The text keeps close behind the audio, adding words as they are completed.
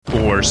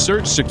For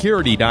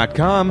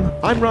SearchSecurity.com,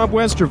 I'm Rob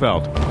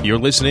Westervelt. You're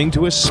listening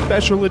to a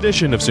special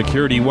edition of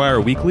Security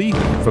Wire Weekly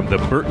from the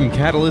Burton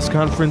Catalyst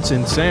Conference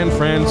in San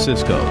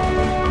Francisco.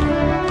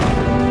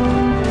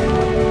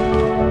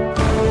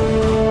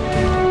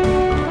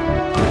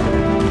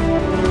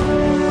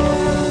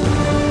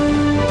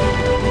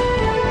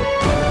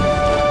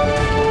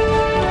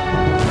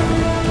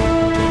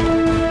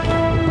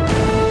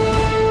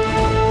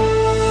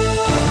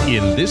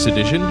 In this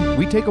edition,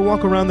 we take a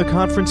walk around the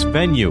conference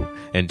venue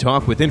and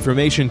talk with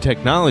information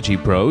technology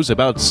pros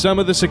about some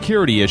of the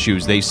security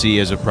issues they see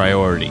as a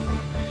priority.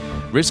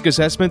 Risk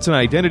assessments and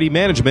identity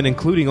management,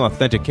 including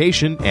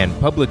authentication and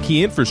public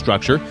key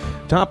infrastructure,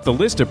 top the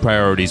list of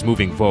priorities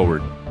moving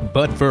forward.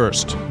 But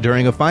first,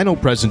 during a final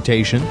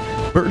presentation,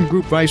 Burton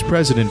Group Vice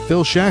President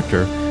Phil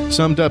Schachter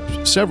summed up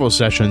several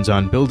sessions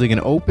on building an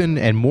open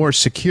and more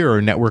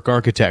secure network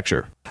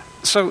architecture.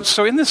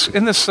 So in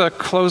this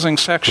closing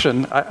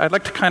section, I'd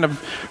like to kind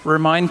of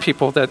remind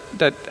people that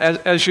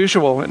as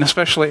usual, and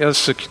especially as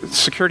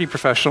security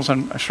professionals,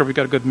 and I'm sure we've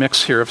got a good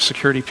mix here of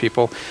security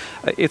people,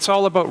 it's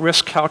all about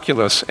risk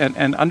calculus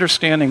and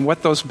understanding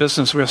what those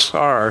business risks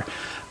are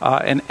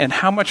and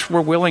how much we're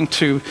willing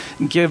to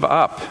give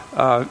up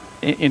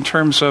in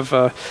terms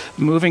of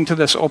moving to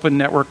this open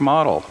network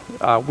model.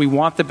 We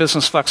want the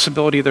business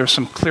flexibility. There's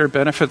some clear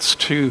benefits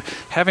to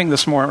having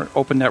this more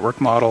open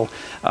network model.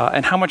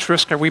 And how much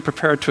risk are we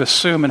prepared to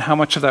assume, and how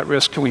much of that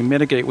risk can we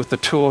mitigate with the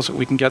tools that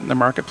we can get in the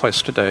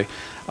marketplace today?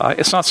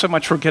 It's not so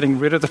much we're getting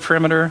rid of the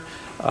perimeter.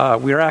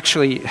 We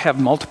actually have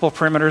multiple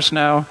perimeters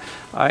now.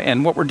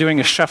 And what we're doing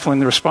is shuffling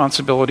the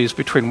responsibilities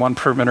between one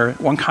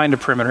kind of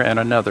perimeter and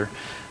another.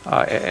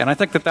 And I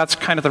think that's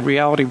kind of the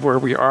reality where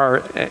we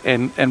are,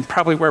 and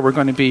probably where we're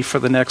going to be for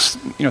the next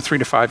 3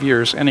 to 5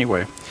 years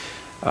anyway.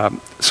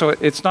 So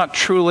it's not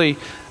truly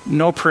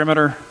no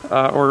perimeter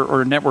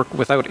or network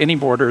without any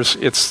borders.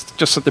 It's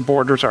just that the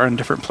borders are in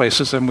different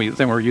places than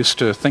we're used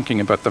to thinking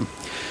about them.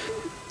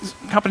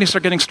 Companies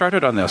are getting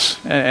started on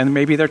this, and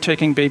maybe they're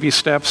taking baby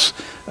steps,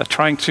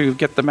 trying to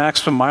get the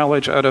maximum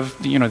mileage out of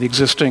the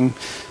existing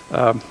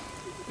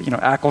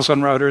ACLs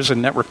on routers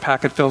and network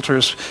packet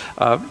filters,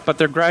 but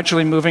they're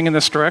gradually moving in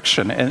this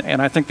direction,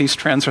 and I think these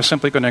trends are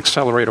simply going to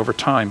accelerate over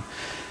time.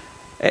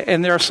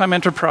 And there are some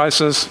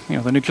enterprises,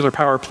 the nuclear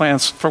power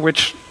plants, for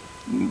which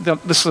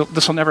this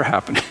will never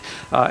happen,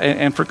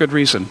 and for good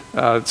reason.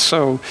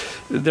 So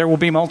there will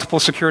be multiple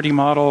security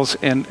models,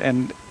 and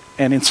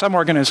in some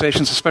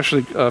organizations,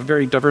 especially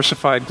very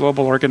diversified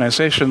global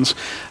organizations,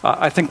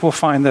 I think we'll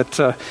find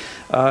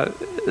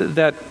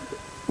that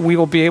we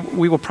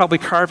will probably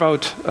carve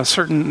out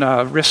certain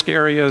risk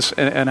areas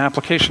and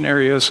application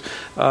areas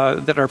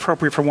that are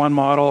appropriate for one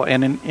model,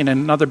 and in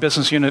another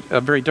business unit, a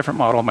very different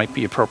model might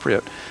be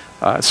appropriate.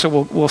 So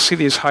we'll see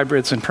these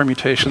hybrids and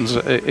permutations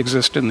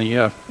exist in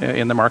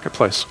the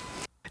marketplace.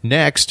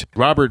 Next,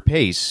 Robert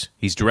Pace.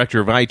 He's Director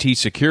of IT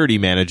Security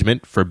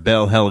Management for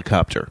Bell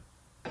Helicopter.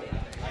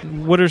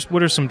 What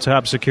are some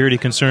top security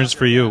concerns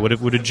for you?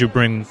 What did you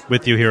bring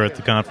with you here at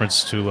the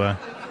conference to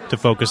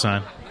focus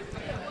on?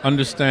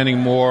 Understanding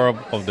more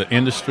of the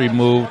industry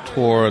move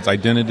towards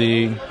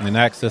identity and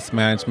access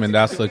management,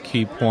 that's a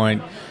key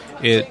point.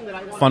 It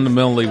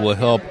fundamentally will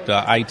help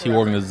the IT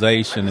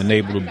organization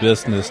enable the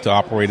business to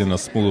operate in a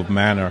smooth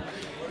manner.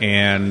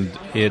 And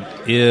it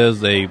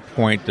is a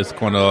point that's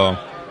going to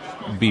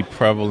be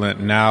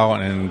prevalent now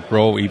and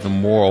grow even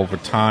more over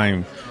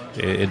time.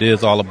 It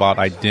is all about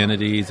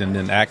identities and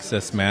then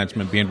access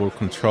management, being able to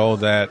control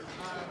that,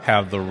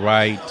 have the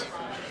right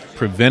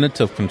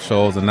preventative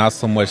controls and not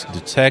so much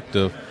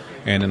detective.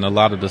 And in a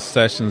lot of the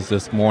sessions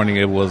this morning,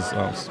 it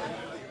was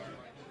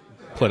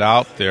put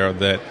out there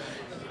that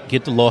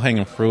get the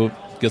low-hanging fruit,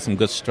 get some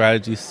good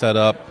strategies set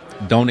up.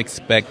 Don't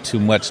expect too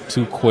much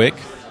too quick.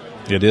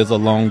 It is a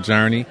long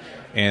journey,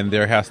 and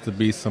there has to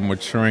be some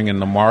maturing in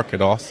the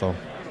market also.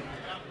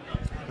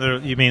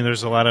 You mean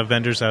there's a lot of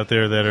vendors out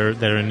there that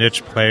are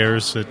niche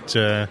players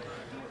that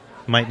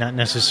might not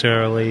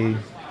necessarily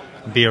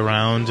be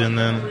around in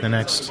the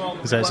next...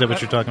 Is that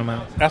what you're talking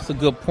about? That's a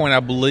good point. I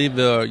believe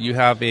you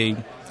have a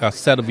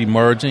set of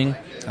emerging,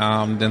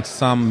 then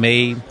some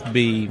may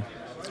be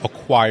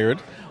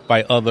acquired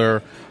by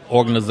other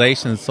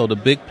organizations. So the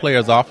big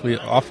players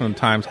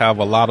oftentimes have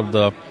a lot of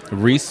the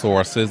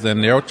resources,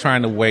 and they're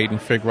trying to wait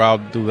and figure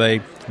out, do they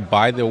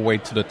buy their way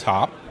to the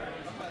top?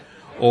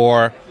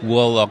 Or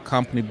will a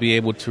company be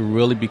able to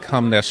really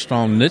become that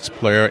strong niche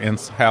player and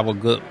have a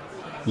good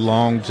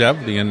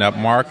longevity in that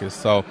market?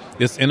 So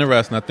it's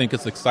interesting. I think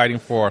it's exciting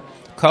for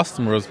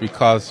customers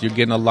because you're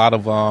getting a lot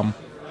of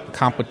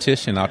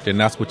competition out there, and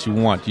that's what you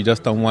want. You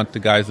just don't want the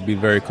guys to be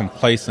very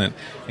complacent,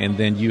 and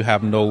then you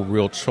have no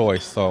real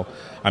choice. So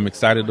I'm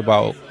excited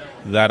about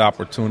that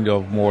opportunity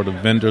of more of the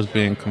vendors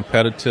being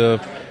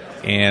competitive.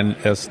 And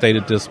as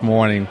stated this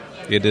morning,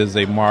 it is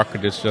a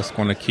market that's just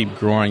going to keep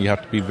growing. You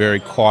have to be very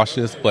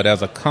cautious, but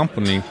as a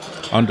company,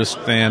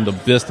 understand the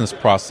business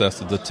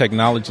processes. The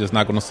technology is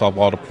not going to solve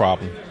all the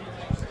problems.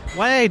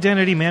 Why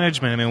identity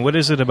management? I mean, what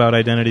is it about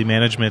identity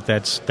management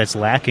that's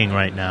lacking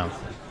right now?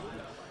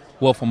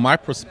 Well, from my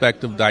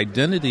perspective, the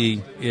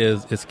identity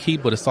is key,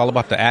 but it's all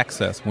about the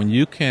access. When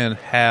you can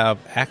have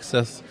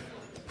access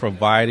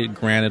provided,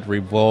 granted,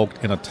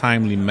 revoked in a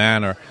timely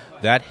manner,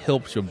 that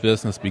helps your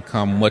business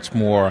become much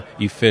more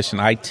efficient.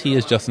 IT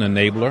is just an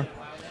enabler.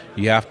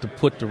 You have to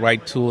put the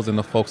right tools in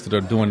the folks that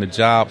are doing the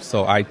job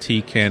so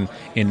IT can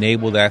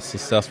enable that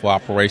successful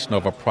operation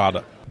of a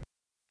product.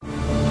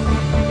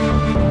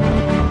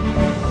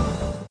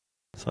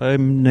 So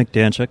I'm Nick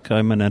Danchik.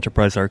 I'm an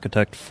enterprise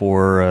architect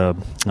for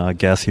a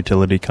gas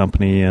utility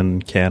company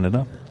in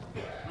Canada.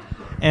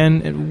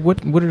 And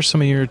what are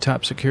some of your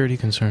top security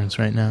concerns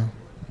right now?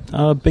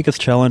 Biggest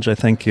challenge, I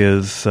think,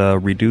 is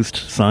reduced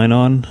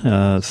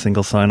sign-on,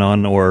 single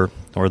sign-on, or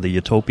the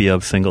utopia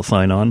of single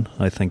sign-on.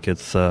 I think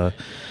it's a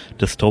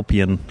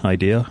dystopian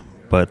idea,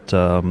 but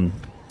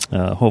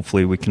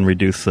hopefully we can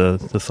reduce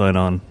the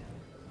sign-on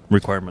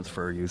requirements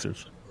for our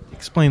users.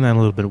 Explain that a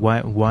little bit.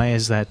 Why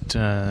is that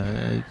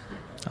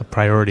a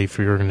priority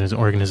for your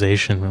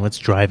organization, and what's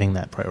driving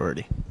that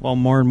priority? Well,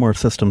 more and more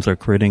systems are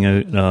creating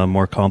a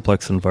more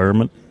complex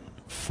environment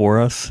for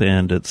us,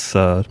 and it's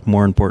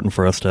more important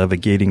for us to have a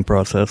gating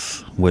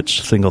process,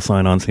 which single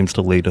sign-on seems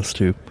to lead us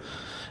to,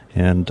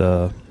 and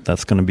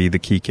that's going to be the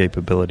key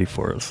capability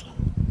for us.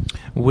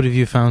 What have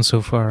you found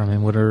so far? I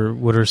mean, what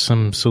are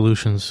some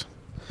solutions?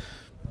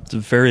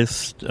 There's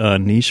various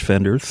niche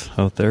vendors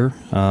out there,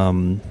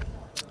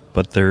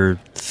 but there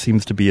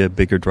seems to be a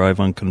bigger drive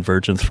on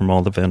convergence from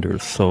all the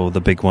vendors. So the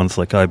big ones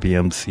like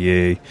IBM,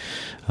 CA,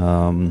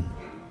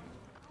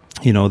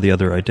 the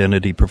other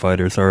identity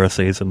providers,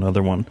 RSA is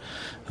another one.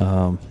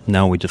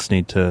 Now we just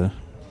need to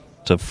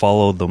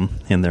follow them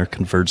in their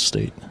converged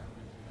state.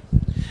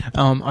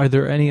 Are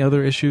there any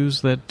other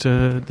issues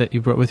that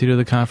you brought with you to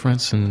the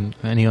conference, and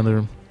any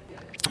other?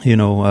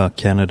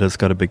 Canada's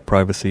got a big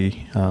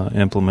privacy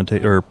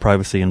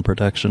privacy and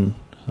protection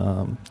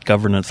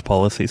governance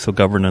policy. So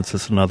governance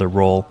is another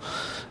role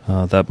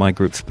that my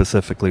group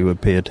specifically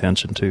would pay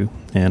attention to,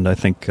 and I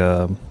think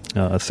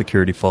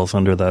security falls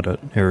under that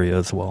area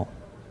as well.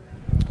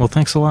 Well,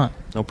 thanks a lot.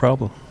 No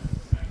problem.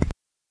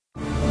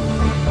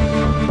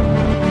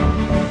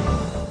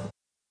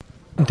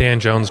 Dan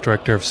Jones,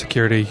 Director of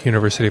Security,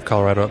 University of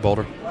Colorado at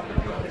Boulder.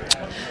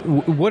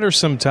 What are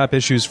some top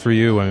issues for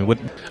you? I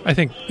mean, I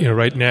think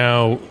right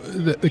now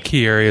the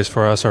key areas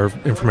for us are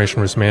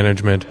information risk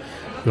management,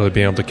 really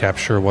being able to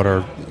capture what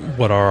are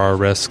our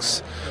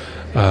risks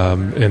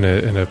in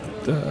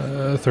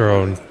a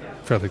thorough and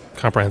fairly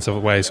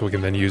comprehensive way, so we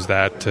can then use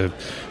that to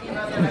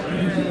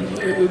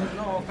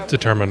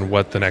determine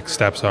what the next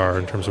steps are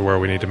in terms of where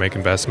we need to make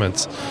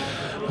investments.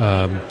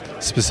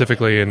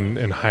 Specifically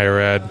in higher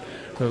ed,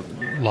 a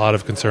lot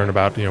of concern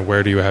about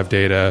where do you have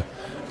data,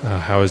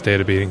 how is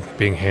data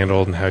being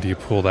handled, and how do you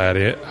pull that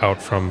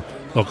out from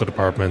local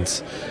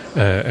departments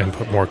and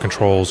put more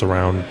controls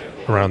around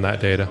that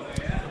data.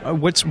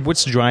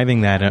 What's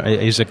driving that?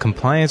 Is it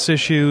compliance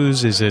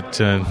issues? Is it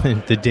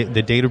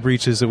the data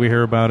breaches that we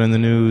hear about in the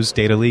news?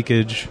 Data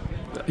leakage?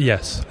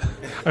 Yes,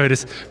 I mean,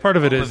 part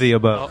of it is all of the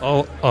above.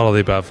 All of the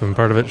above, and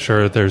part of it,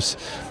 sure. There's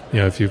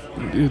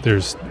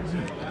there's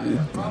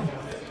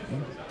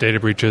data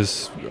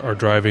breaches are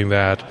driving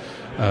that.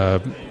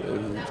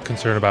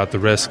 Concern about the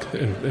risk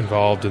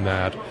involved in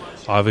that.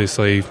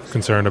 Obviously,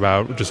 concern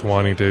about just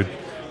wanting to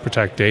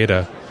protect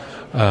data.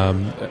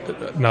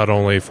 Not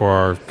only for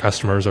our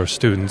customers, our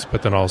students,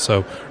 but then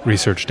also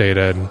research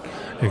data, and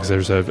because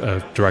there's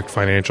a direct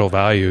financial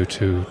value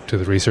to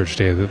the research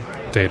data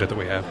that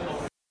we have.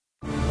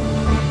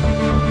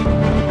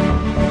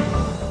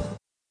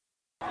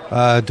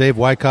 Dave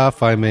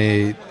Wyckoff. I'm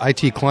a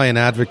IT client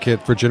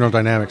advocate for General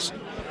Dynamics.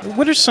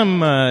 What are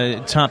some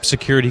top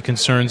security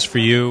concerns for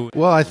you?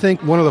 Well, I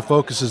think one of the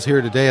focuses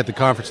here today at the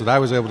conference that I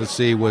was able to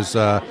see was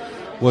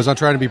on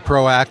trying to be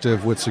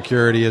proactive with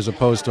security as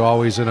opposed to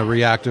always in a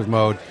reactive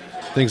mode.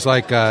 Things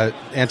like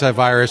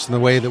antivirus and the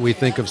way that we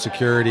think of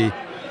security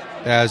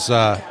as,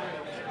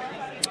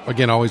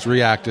 again, always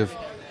reactive,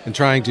 and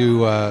trying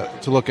to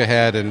look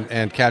ahead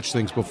and catch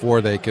things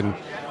before they can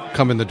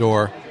come in the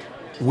door.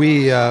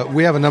 We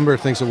have a number of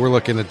things that we're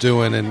looking at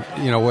doing, and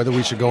whether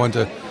we should go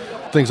into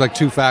things like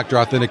two-factor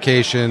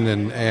authentication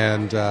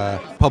and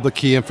public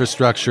key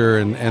infrastructure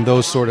and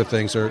those sort of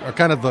things are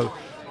kind of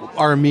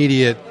our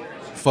immediate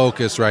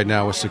focus right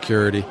now with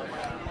security.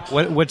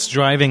 What's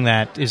driving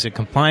that? Is it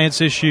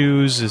compliance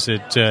issues? Is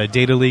it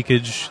data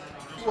leakage?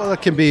 Well,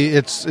 it can be.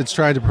 It's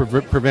trying to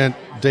prevent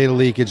data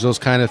leakage, those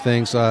kind of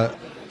things.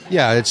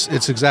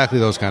 It's exactly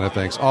those kind of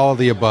things. All of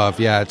the above.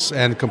 Yeah,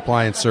 and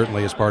compliance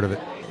certainly is part of it.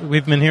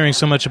 We've been hearing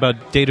so much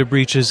about data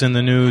breaches in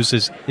the news.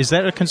 Is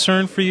that a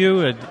concern for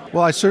you?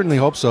 Well, I certainly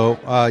hope so.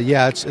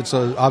 It's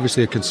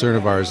obviously a concern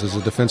of ours as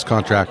a defense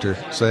contractor.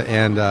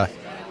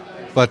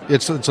 But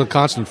it's a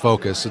constant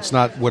focus. It's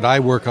not what I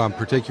work on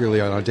particularly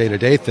on a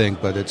day-to-day thing,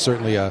 but it's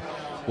certainly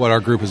what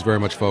our group is very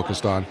much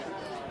focused on.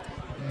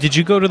 Did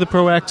you go to the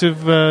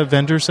proactive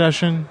vendor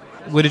session?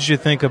 What did you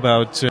think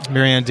about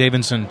Marianne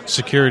Davidson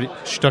security?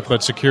 She talked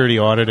about security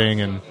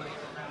auditing and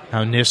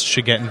how NIST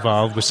should get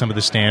involved with some of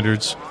the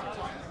standards.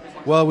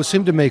 Well, it would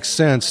seem to make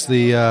sense.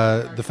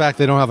 The fact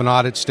they don't have an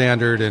audit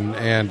standard,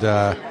 and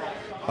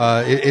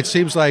it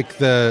seems like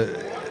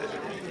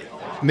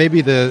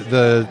maybe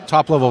the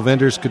top level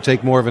vendors could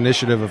take more of an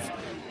initiative of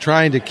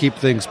trying to keep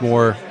things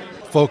more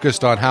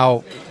focused on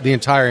how the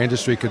entire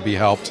industry could be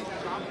helped.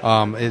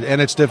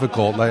 And it's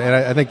difficult. And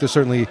I think there's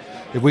certainly,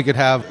 if we could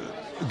have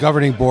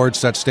governing boards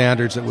set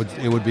standards, it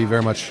would be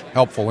very much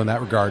helpful in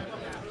that regard.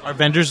 Are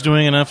vendors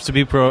doing enough to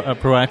be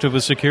proactive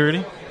with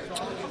security?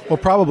 Well,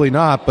 probably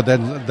not, but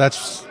then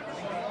that's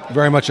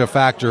very much a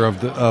factor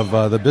of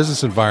the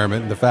business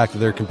environment and the fact that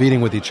they're competing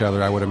with each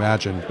other, I would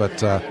imagine. But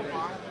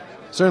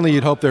certainly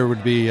you'd hope there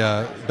would be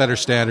better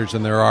standards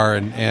than there are,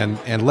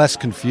 and less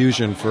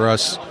confusion for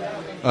us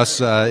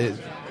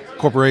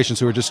corporations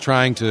who are just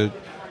trying to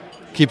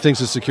keep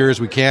things as secure as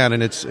we can,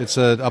 and it's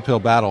an uphill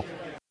battle.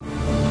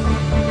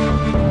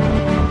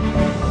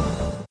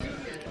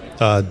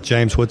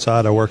 James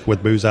Woodside. I work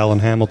with Booz Allen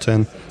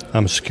Hamilton.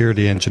 I'm a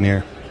security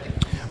engineer.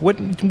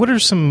 What are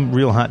some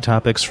real hot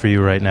topics for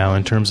you right now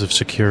in terms of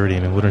security? I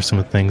mean, what are some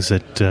of the things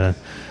that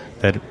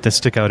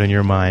stick out in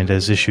your mind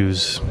as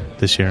issues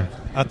this year?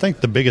 I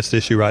think the biggest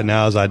issue right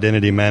now is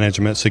identity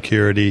management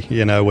security.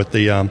 With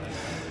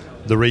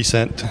the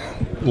recent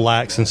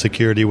lacks in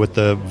security with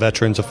the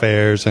Veterans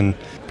Affairs and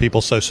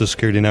people's Social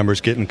Security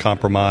numbers getting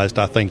compromised.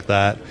 I think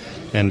that,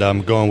 and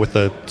going with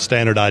the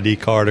standard ID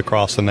card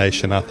across the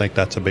nation, I think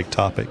that's a big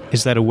topic.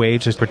 Is that a way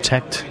to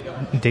protect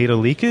data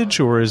leakage,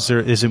 or is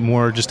it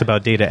more just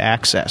about data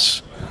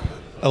access?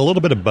 A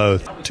little bit of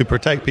both. To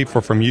protect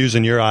people from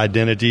using your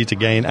identity to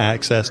gain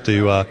access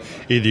to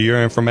either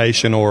your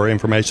information or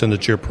information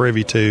that you're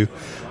privy to,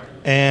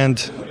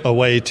 and a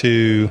way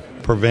to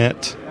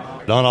prevent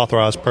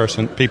unauthorized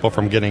people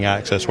from getting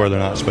access where they're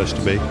not supposed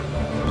to be.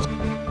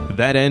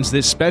 That ends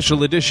this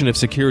special edition of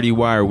Security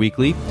Wire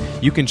Weekly.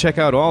 You can check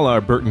out all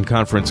our Burton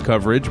Conference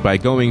coverage by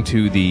going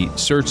to the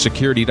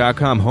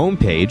searchsecurity.com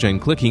homepage and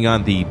clicking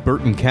on the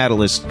Burton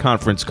Catalyst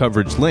Conference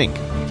coverage link.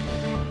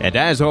 And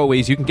as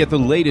always, you can get the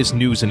latest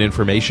news and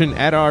information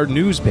at our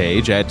news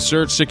page at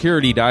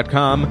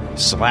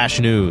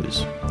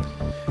searchsecurity.com/news.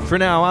 For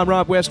now, I'm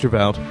Rob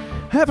Westervelt.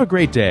 Have a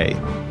great day.